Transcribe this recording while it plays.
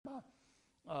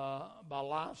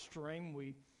live stream.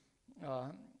 We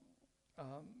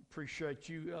appreciate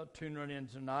you tuning in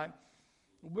tonight.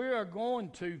 We are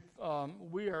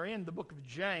in the book of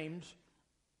James,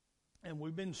 and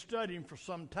we've been studying for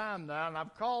some time now, and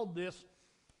I've called this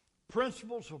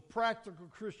Principles of Practical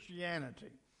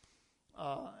Christianity.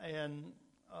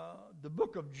 The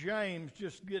book of James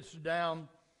just gets down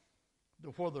to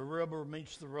where the rubber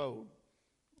meets the road.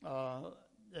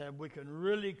 And we can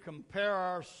really compare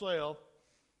ourselves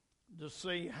to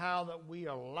see how that we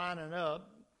are lining up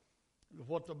with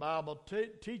what the Bible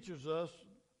teaches us,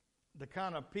 the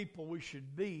kind of people we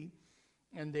should be,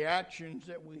 and the actions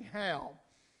that we have.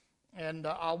 And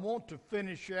I want to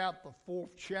finish out the 4th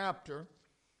chapter.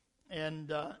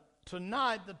 And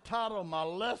tonight, the title of my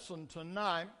lesson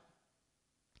tonight,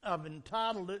 I've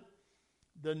entitled it,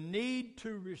 The Need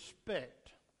to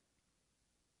Respect.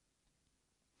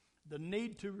 The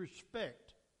need to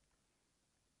respect.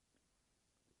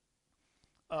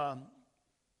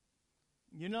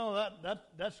 You know,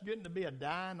 that's getting to be a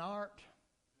dying art.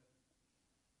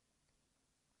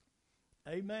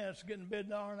 Amen. It's getting to be a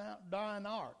dying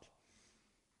art.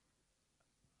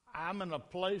 I'm in a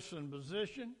place and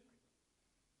position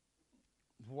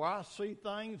where I see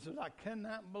things that I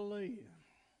cannot believe.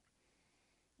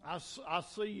 I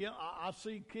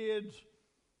see kids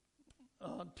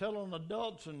telling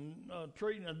adults and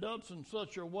treating adults in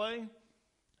such a way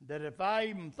that if I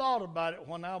even thought about it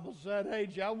when I was that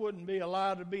age, I wouldn't be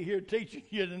allowed to be here teaching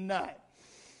you tonight.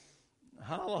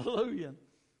 Hallelujah.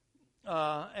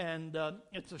 And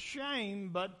it's a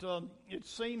shame, but it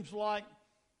seems like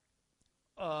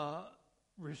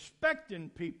respecting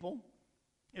people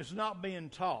is not being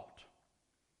taught.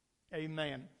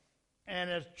 Amen.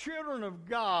 And as children of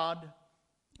God,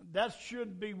 that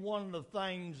should be one of the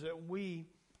things that we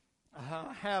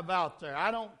have out there.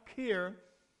 I don't care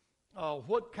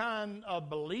what kind of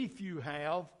belief you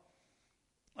have,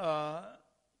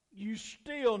 you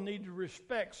still need to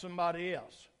respect somebody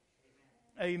else.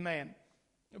 Amen.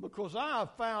 Because I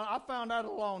found out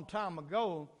a long time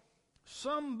ago,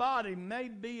 somebody may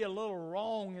be a little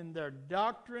wrong in their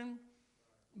doctrine,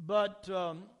 but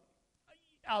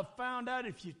I found out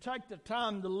if you take the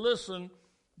time to listen,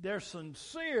 they're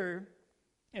sincere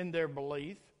in their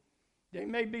belief. They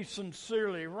may be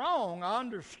sincerely wrong. I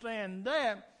understand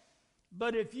that.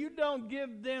 But if you don't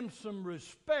give them some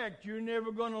respect, you're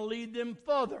never going to lead them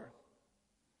further.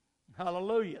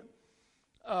 Hallelujah.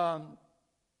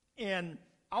 And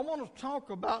I want to talk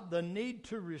about the need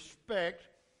to respect.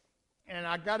 And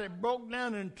I got it broke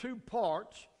down in 2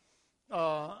 parts.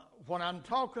 When I'm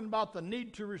talking about the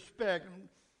need to respect,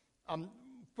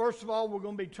 first of all, we're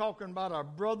going to be talking about our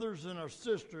brothers and our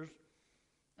sisters.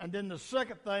 And then the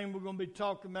second thing, we're going to be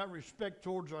talking about respect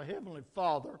towards our Heavenly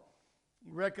Father.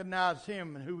 Recognize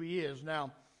Him and who He is.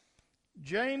 Now,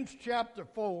 James chapter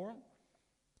 4,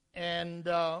 and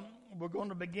we're going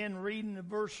to begin reading in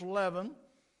verse 11.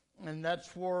 And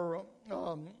that's where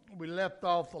we left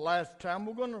off the last time.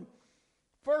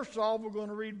 First off, we're going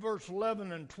to read verse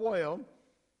 11 and 12.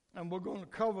 And we're going to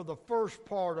cover the first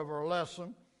part of our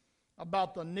lesson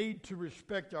about the need to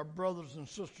respect our brothers and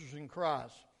sisters in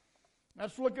Christ.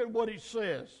 Let's look at what he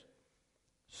says.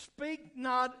 Speak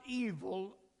not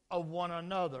evil of one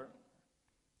another,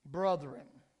 brethren.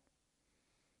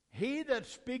 He that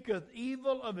speaketh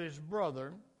evil of his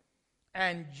brother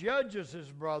and judges his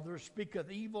brother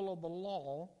speaketh evil of the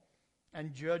law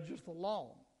and judges the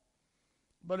law.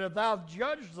 But if thou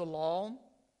judge the law,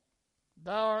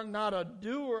 thou art not a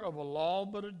doer of a law,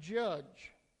 but a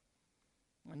judge.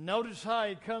 And notice how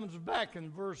he comes back in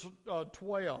verse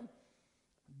 12.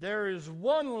 There is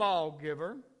one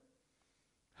lawgiver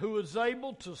who is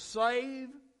able to save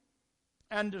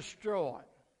and destroy.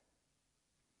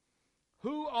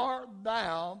 Who art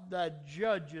thou that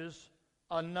judgest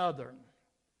another?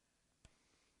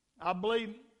 I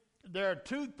believe there are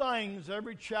 2 things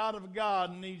every child of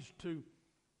God needs to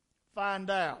find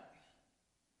out.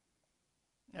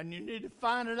 And you need to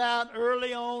find it out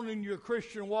early on in your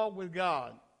Christian walk with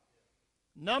God.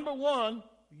 Number 1,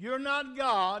 you're not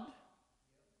God.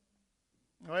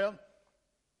 Well,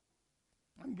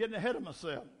 I'm getting ahead of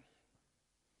myself.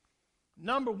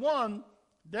 Number 1,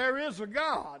 there is a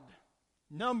God.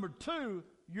 Number 2,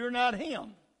 you're not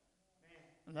Him.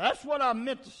 And that's what I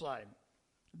meant to say.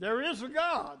 There is a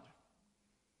God.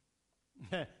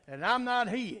 And I'm not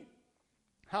He.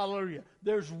 Hallelujah.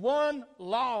 There's one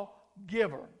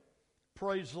lawgiver.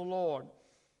 Praise the Lord.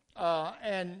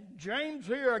 And James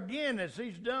here again, as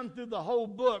he's done through the whole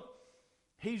book,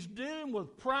 he's dealing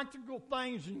with practical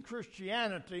things in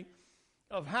Christianity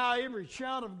of how every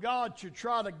child of God should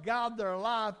try to guide their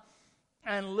life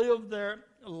and live their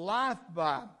life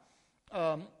by.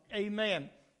 Amen.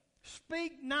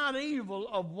 Speak not evil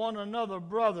of one another,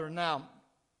 brother. Now,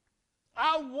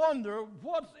 I wonder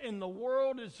what in the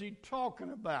world is he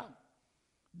talking about?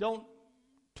 Don't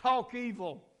talk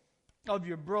evil of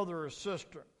your brother or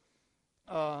sister.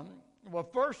 Well,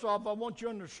 first off, I want you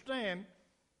to understand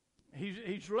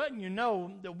he's letting you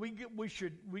know that we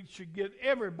should give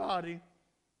everybody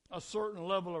a certain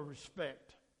level of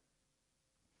respect,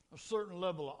 a certain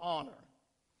level of honor,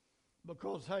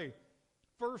 because hey,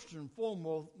 first and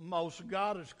foremost,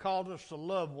 God has called us to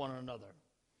love one another.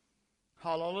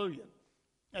 Hallelujah.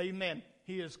 Amen.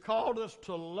 He has called us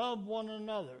to love one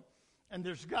another. And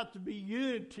there's got to be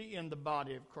unity in the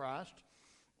body of Christ.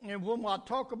 And when I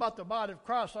talk about the body of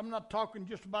Christ, I'm not talking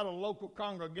just about a local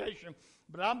congregation,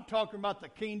 but I'm talking about the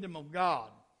kingdom of God.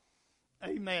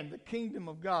 Amen. The kingdom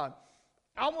of God.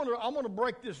 I want to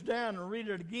break this down and read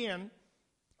it again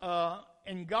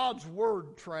in God's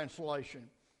Word translation.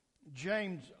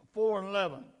 James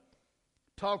 4:11,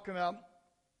 talking about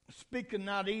speaking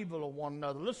not evil of one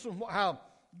another. Listen how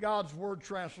God's Word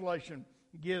translation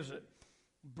gives it.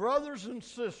 Brothers and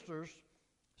sisters,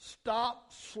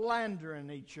 stop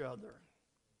slandering each other.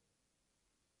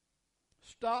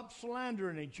 Stop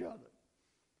slandering each other.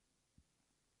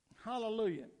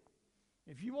 Hallelujah.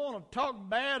 If you want to talk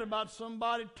bad about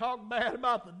somebody, talk bad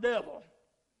about the devil.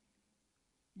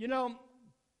 You know,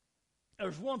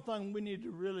 there's one thing we need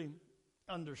to really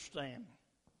understand.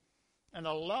 And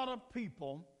a lot of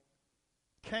people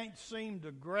can't seem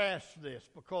to grasp this,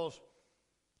 because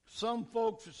some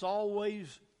folks, it's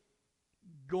always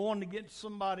going against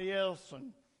somebody else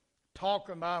and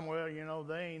talking about them. Well, you know,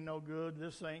 they ain't no good.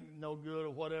 This ain't no good,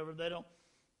 or whatever. They don't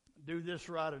do this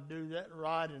right or do that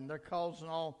right, and they're causing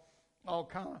all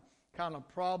kind of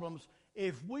problems.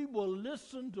 If we will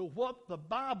listen to what the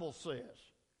Bible says,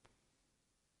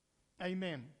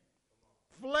 amen.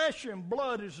 Flesh and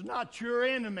blood is not your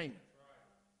enemy.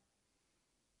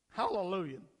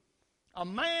 Hallelujah. A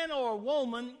man or a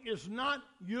woman is not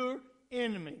your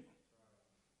enemy.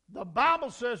 The Bible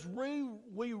says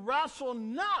we wrestle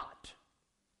not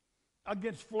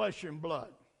against flesh and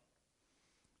blood.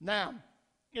 Now,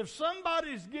 if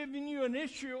somebody's giving you an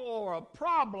issue or a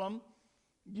problem,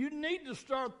 you need to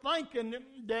start thinking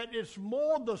that it's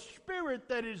more the spirit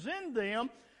that is in them,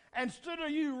 instead of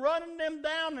you running them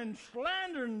down and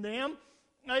slandering them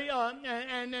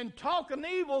and talking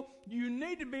evil. You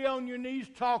need to be on your knees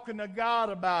talking to God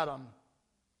about them.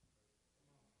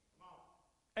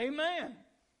 Amen.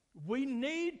 We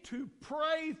need to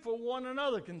pray for one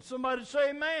another. Can somebody say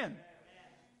amen? Amen.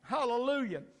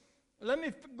 Hallelujah. Let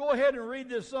me go ahead and read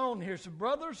this on here. So,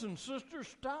 brothers and sisters,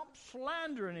 stop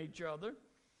slandering each other.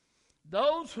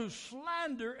 Those who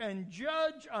slander and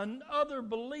judge other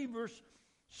believers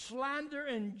slander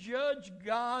and judge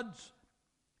God's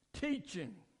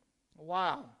teaching.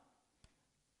 Wow.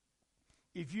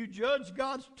 If you judge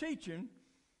God's teaching,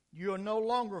 you are no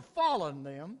longer following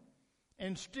them.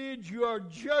 Instead, you are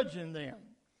judging them.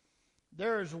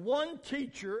 There is one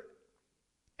teacher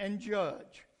and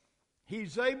judge.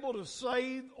 He's able to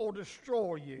save or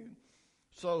destroy you.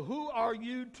 So who are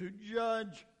you to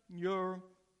judge your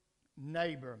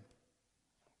neighbor?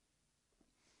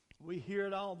 We hear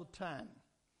it all the time.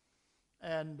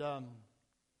 And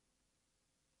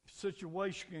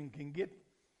situation can get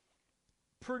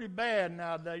pretty bad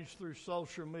nowadays through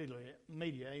social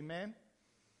media. Amen?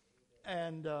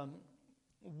 And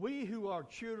we who are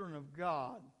children of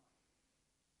God,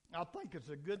 I think it's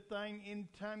a good thing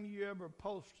anytime you ever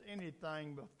post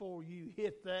anything, before you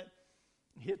hit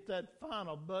that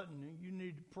final button, you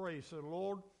need to pray. Say,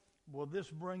 Lord, will this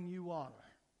bring you honor?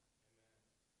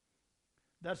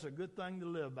 That's a good thing to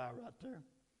live by right there.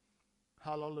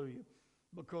 Hallelujah.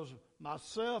 Because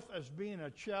myself, as being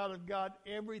a child of God,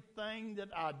 everything that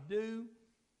I do,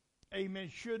 amen,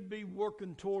 should be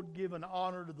working toward giving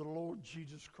honor to the Lord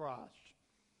Jesus Christ.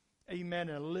 Amen.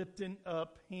 And lifting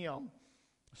up Him.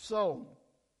 So,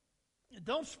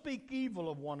 don't speak evil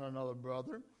of one another,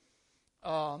 brother,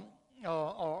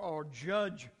 or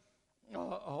judge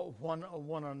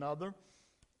one another.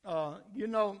 You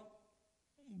know,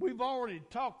 we've already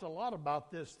talked a lot about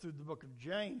this through the book of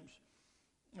James.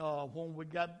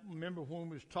 Remember when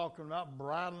we was talking about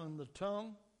bridling the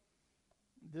tongue?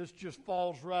 This just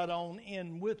falls right on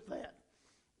in with that.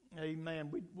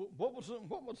 Amen. What was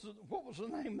the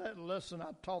name of that lesson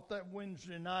I taught that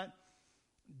Wednesday night?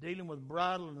 Dealing with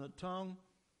bridling the tongue.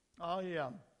 Oh yeah.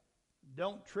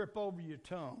 Don't trip over your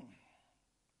tongue.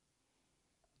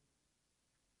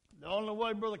 The only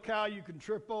way, Brother Kyle, you can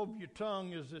trip over your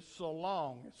tongue is it's so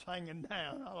long. It's hanging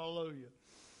down. Hallelujah.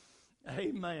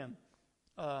 Amen.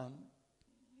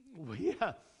 we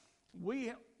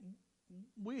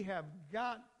have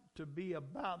got to be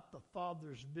about the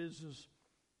Father's business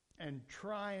and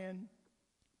trying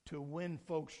to win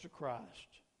folks to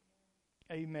Christ.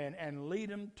 Amen. And lead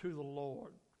them to the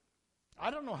Lord. I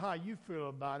don't know how you feel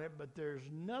about it, but there's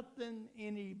nothing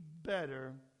any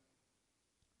better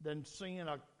than seeing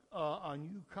a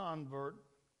new convert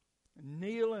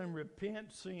kneel and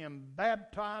repent, see him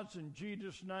baptized in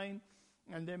Jesus' name,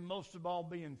 and then most of all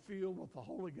being filled with the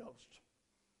Holy Ghost.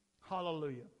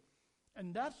 Hallelujah.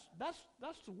 And that's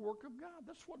the work of God.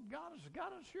 That's what God has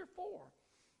got us here for.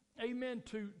 Amen.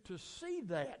 To see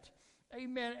that.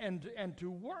 Amen. And to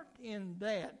work in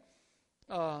that.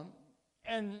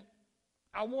 And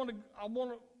I want to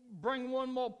bring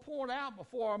one more point out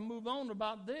before I move on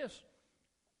about this.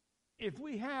 If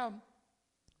we have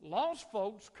lost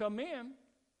folks come in,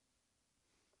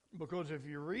 because if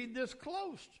you read this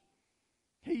close,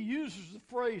 he uses the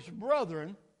phrase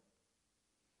brethren.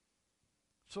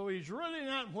 So he's really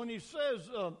not, when he says,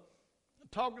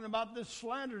 talking about this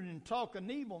slandering and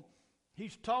talking evil,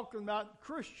 he's talking about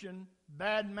Christian,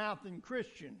 bad-mouthing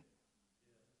Christian.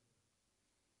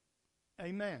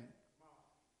 Amen.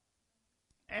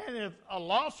 And if a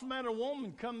lost man or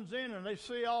woman comes in and they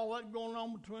see all that going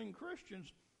on between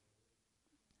Christians,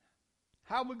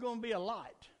 how are we going to be a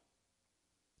light?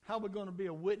 How are we going to be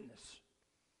a witness?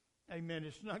 Amen.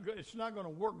 It's not going to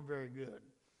work very good.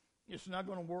 It's not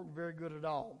going to work very good at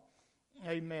all.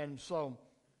 Amen. So,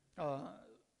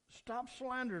 stop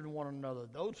slandering one another.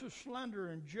 Those who slander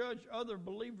and judge other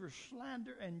believers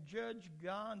slander and judge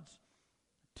God's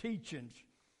teachings.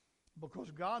 Because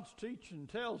God's teaching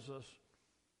tells us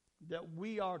that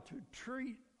we are to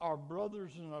treat our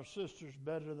brothers and our sisters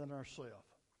better than ourselves.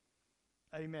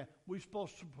 Amen. We're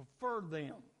supposed to prefer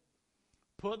them.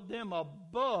 Put them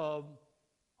above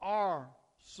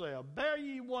ourselves. Bear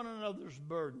ye one another's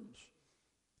burdens.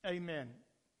 Amen.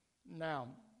 Now,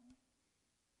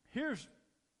 here's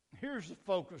the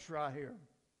focus right here.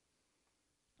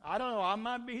 I don't know, I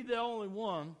might be the only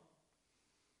one,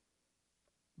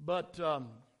 but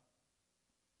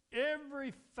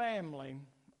every family,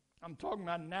 I'm talking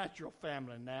about natural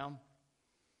family now,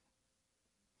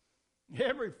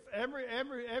 every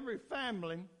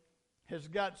family has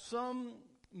got some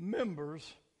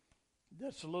members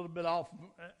that's a little bit off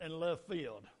in left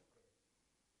field.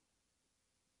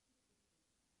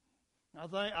 I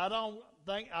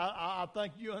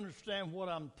think you understand what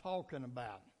I'm talking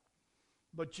about.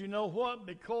 But you know what?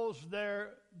 Because they're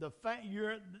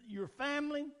your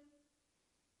family,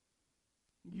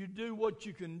 you do what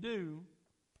you can do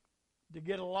to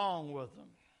get along with them.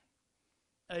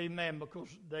 Amen. Because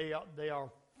they are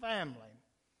family.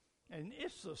 And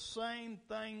it's the same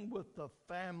thing with the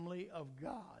family of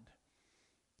God.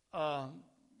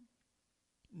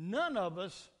 None of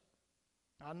us,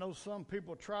 I know some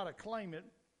people try to claim it,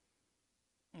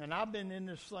 and I've been in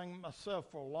this thing myself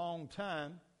for a long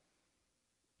time,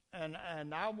 and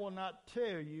I will not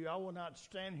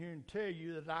stand here and tell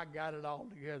you that I got it all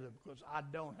together, because I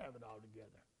don't have it all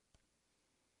together.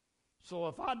 So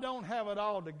if I don't have it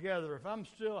all together, if I'm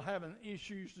still having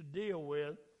issues to deal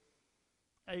with,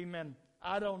 amen,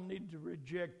 I don't need to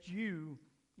reject you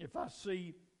if I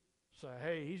say,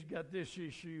 hey, he's got this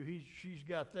issue, she's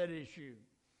got that issue.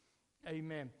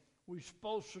 Amen. We're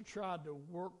supposed to try to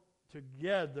work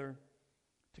together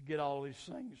to get all these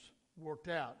things worked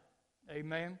out.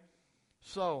 Amen.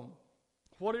 So,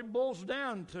 what it boils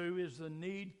down to is the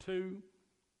need to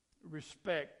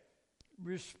respect.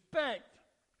 Respect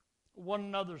one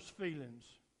another's feelings.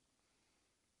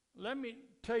 Let me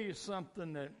tell you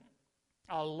something that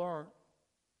I learned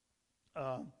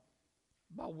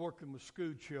by working with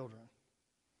school children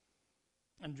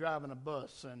and driving a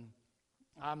bus. And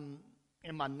I'm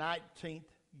in my 19th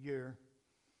year.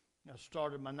 I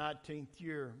started my 19th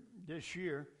year this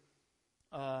year.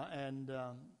 And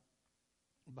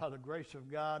by the grace of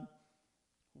God,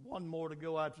 one more to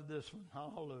go after this one.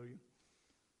 Hallelujah.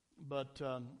 But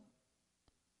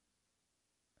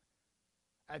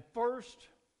at first,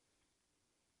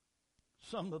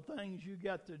 some of the things you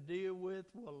got to deal with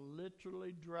will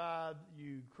literally drive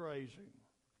you crazy.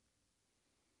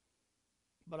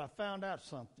 But I found out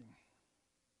something.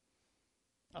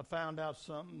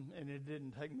 And it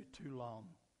didn't take me too long.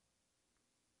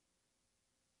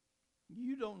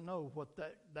 You don't know what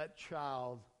that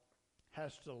child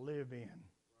has to live in.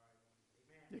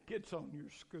 It gets on your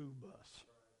school bus.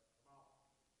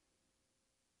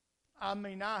 I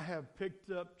mean, I have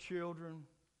picked up children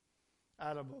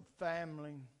out of a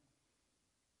family,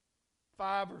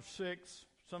 5 or 6,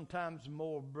 sometimes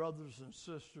more brothers and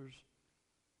sisters.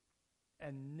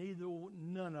 and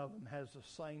none of them has the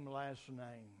same last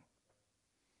name.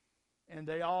 And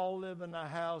they all live in a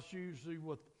house usually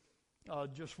with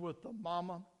just with the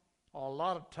mama, or a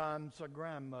lot of times a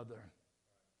grandmother.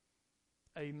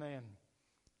 Amen.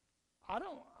 I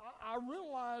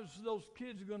realize those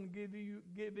kids are going to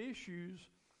give issues,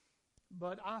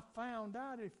 but I found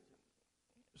out if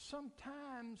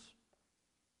sometimes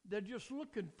they're just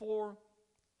looking for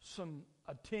some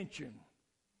attention.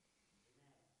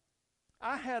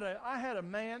 I had a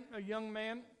young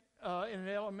man in an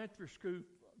elementary school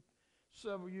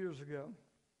several years ago.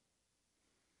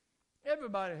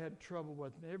 Everybody had trouble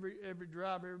with him. Every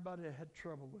driver, everybody had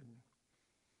trouble with him.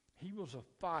 He was a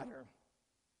fighter.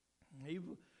 He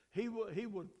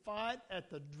would fight at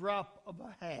the drop of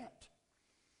a hat.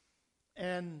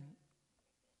 And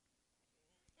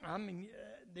I mean,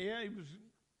 he was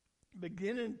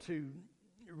beginning to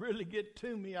really get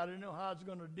to me. I didn't know how I was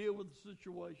going to deal with the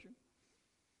situation.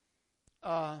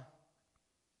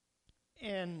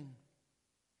 And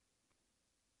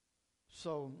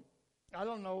so, I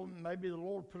don't know, maybe the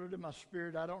Lord put it in my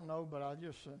spirit, I don't know, but I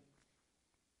just said,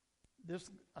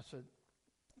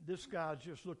 this guy's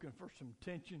just looking for some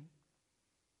attention.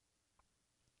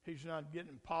 He's not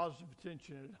getting positive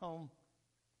attention at home.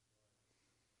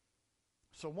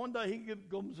 So one day he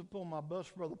goes up on my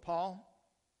bus, Brother Paul,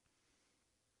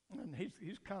 and he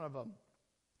was kind of a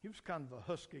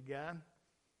husky guy.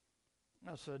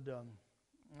 I said,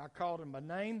 I called him by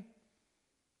name.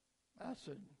 I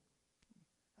said,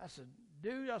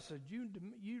 dude,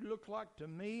 you look like to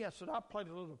me. I said, I played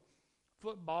a little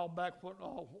football back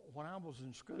when I was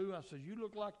in school. I said, you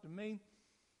look like to me,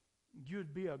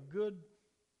 you'd be a good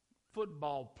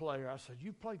football player. I said,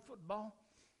 you play football?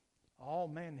 Oh,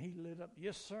 man, he lit up.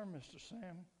 Yes, sir, Mr.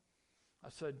 Sam. I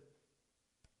said,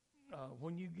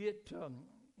 when you get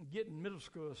in middle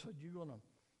school, I said,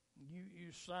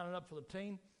 you signing up for the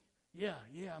team? Yeah,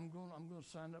 I'm going to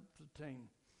sign up for the team.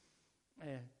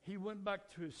 And he went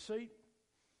back to his seat.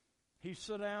 He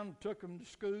sat down, took him to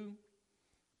school,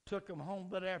 took him home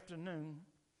that afternoon.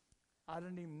 I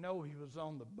didn't even know he was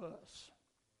on the bus.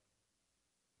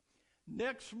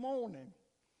 Next morning,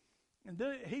 and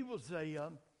then he was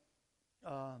a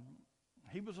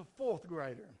fourth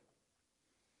grader.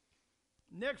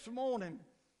 Next morning,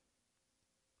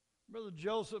 Brother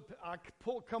Joseph, I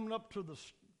coming up to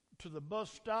the bus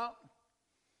stop,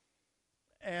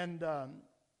 and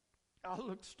I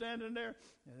looked standing there,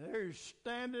 and there he's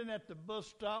standing at the bus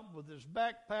stop with his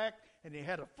backpack, and he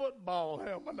had a football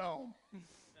helmet on.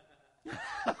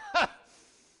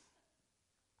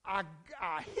 I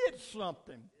hit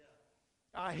something.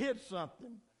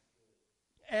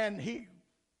 And he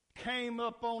came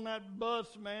up on that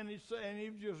bus, man, and he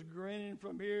was just grinning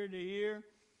from ear to ear.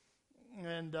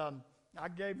 And I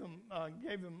gave him a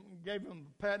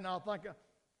pat, and I think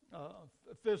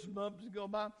a fist bump to go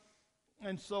by.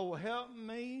 And so help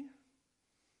me,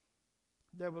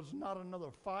 there was not another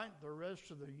fight the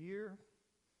rest of the year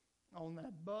on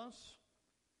that bus.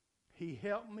 He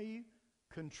helped me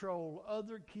control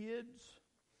other kids.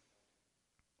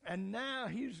 And now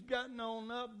he's gotten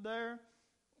on up there,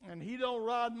 and he don't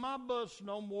ride my bus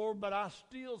no more, but I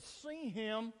still see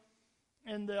him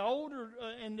in the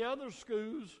other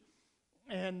schools,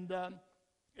 and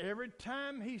every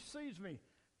time he sees me,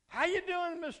 how you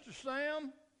doing, Mr.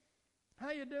 Sam? How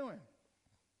you doing?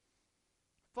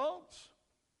 Folks,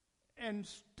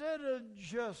 instead of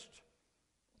just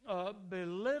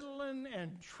belittling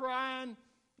and trying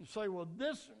to say, well,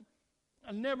 this,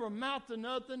 I never amount to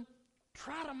nothing,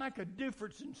 try to make a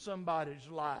difference in somebody's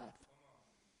life.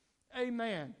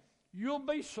 Amen. You'll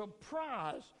be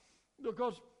surprised,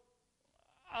 because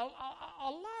a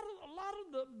lot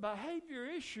of the behavior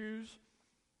issues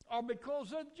are because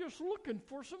they're just looking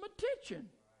for some attention.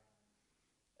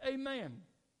 Amen.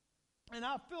 And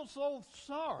I feel so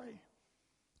sorry.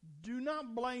 Do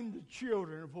not blame the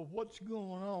children for what's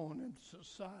going on in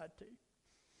society.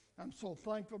 I'm so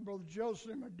thankful Brother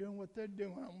Joseph are doing what they're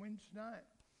doing on Wednesday night.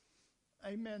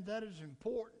 Amen. That is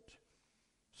important.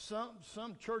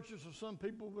 Some churches or some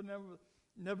people would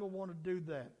never want to do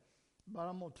that. But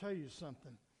I'm going to tell you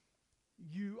something.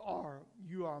 You are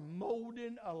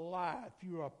molding a life.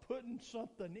 You are putting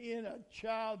something in a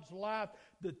child's life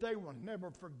that they will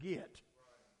never forget.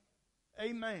 Right.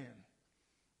 Amen.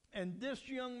 And this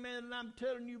young man that I'm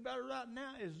telling you about right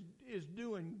now is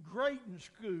doing great in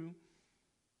school.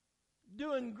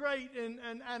 Doing great,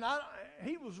 and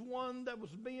he was one that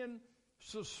was being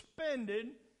suspended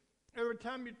every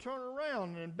time you turn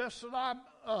around. And best that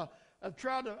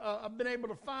I've been able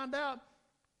to find out,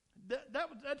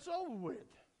 that's over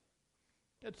with.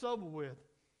 It's over with.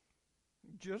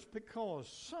 just because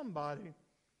somebody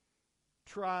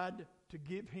tried to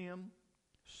give him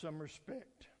some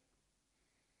respect.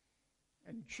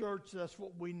 And church, that's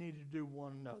what we need to do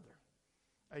one another.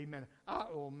 Amen.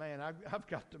 I've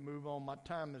got to move on. My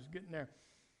time is getting there.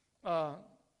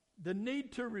 The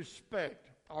need to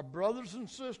respect our brothers and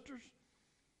sisters,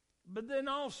 but then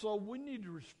also we need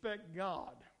to respect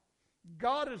God.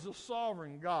 God is a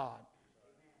sovereign God.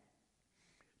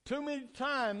 Too many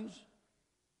times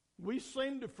we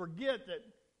seem to forget that,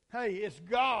 hey, it's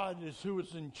God is who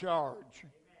is in charge.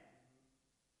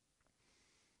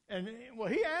 And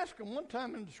he asked him one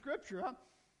time in the scripture,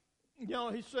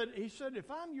 he said, if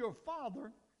I'm your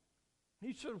father,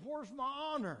 he said, where's my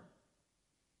honor?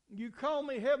 You call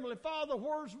me Heavenly Father,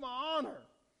 where's my honor?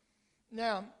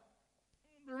 Now,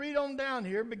 read on down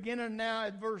here, beginning now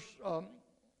at verse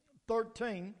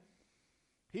 13.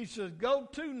 He says, go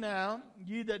to now,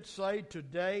 ye that say,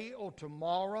 today or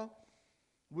tomorrow,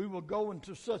 we will go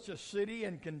into such a city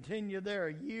and continue there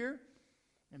a year,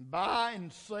 and buy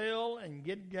and sell and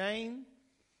get gain.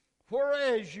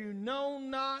 Whereas you know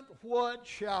not what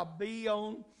shall be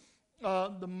on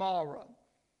the morrow.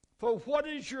 For what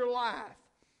is your life?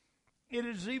 It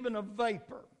is even a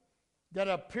vapor that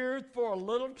appeareth for a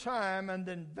little time and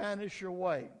then vanish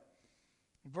away.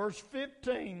 Verse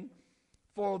 15,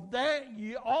 for that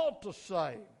ye ought to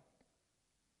say.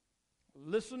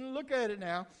 Listen, look at it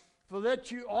now. For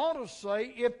that you ought to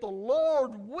say, if the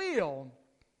Lord will,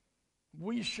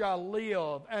 we shall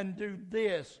live and do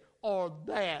this or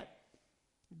that.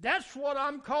 That's what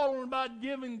I'm calling about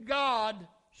giving God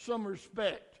some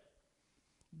respect.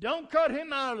 Don't cut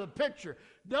him out of the picture.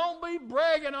 Don't be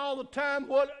bragging all the time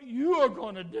what you are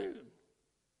going to do.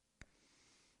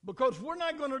 Because we're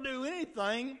not going to do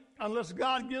anything unless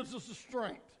God gives us the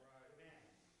strength.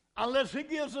 Unless he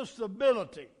gives us the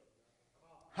ability.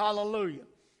 Hallelujah.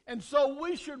 And so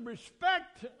we should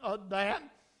respect that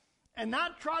and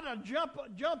not try to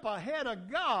jump ahead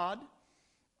of God.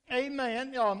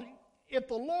 Amen. If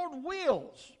the Lord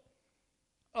wills,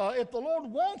 if the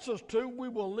Lord wants us to, we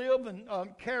will live and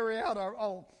carry out our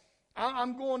own.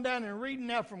 I'm going down and reading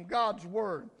now from God's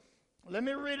Word. Let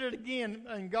me read it again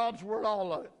in God's Word,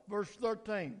 all of it. Verse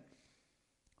 13.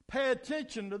 Pay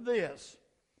attention to this.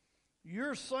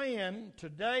 You're saying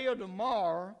today or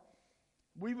tomorrow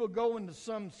we will go into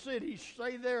some city,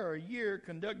 stay there a year,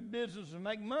 conduct business, and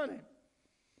make money.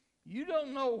 You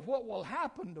don't know what will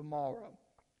happen tomorrow.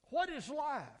 What is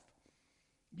life?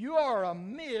 You are a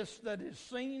mist that is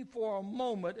seen for a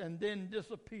moment and then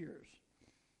disappears.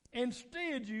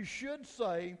 Instead, you should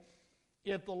say,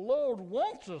 if the Lord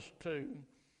wants us to,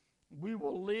 we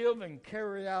will live and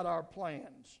carry out our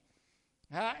plans.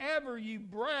 However, you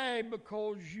brag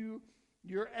because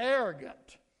you're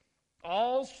arrogant.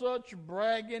 All such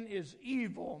bragging is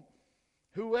evil.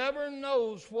 Whoever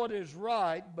knows what is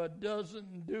right but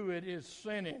doesn't do it is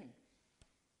sinning.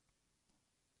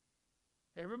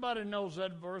 Everybody knows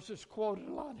that verse. It's quoted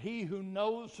a lot. He who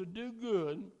knows to do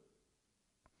good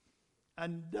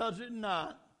and does it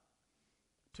not,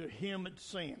 to him it's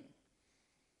sin.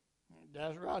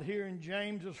 That's right here in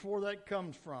James is where that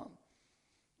comes from.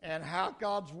 And how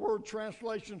God's Word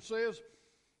translation says,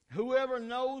 whoever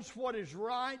knows what is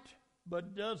right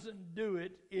but doesn't do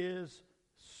it is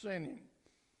sinning.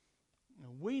 Now,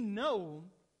 we know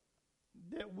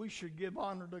that we should give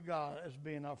honor to God as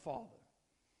being our Father.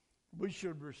 We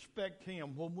should respect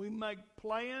him. When we make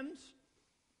plans,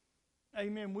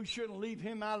 amen, we shouldn't leave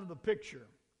him out of the picture.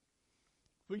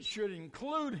 We should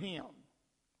include him.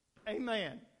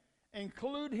 Amen.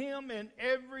 Include him in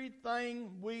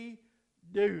everything we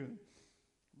do.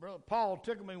 Brother Paul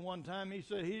tickled me one time. He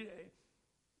said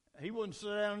he wouldn't sit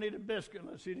down and eat a biscuit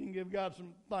unless he didn't give God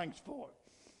some thanks for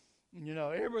it. You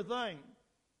know, everything.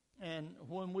 And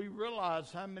when we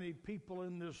realize how many people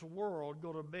in this world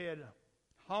go to bed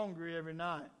hungry every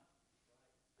night,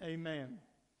 amen.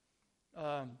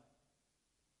 I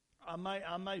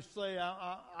may say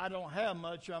I don't have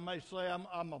much. I may say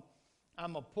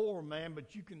I'm a poor man,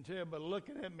 but you can tell by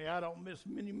looking at me I don't miss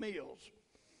many meals.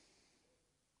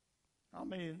 I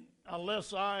mean,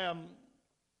 unless I am,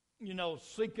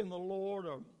 seeking the Lord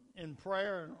or in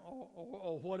prayer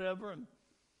or whatever, and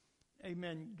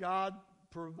amen, God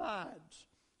provides.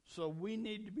 So we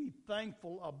need to be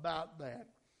thankful about that.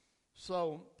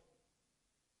 So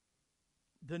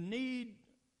the need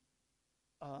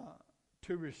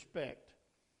to respect.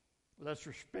 Let's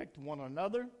respect one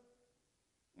another,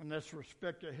 and let's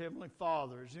respect our Heavenly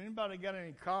Father. Has anybody got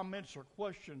any comments or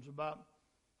questions about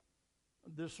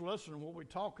this lesson, what we're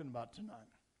talking about tonight?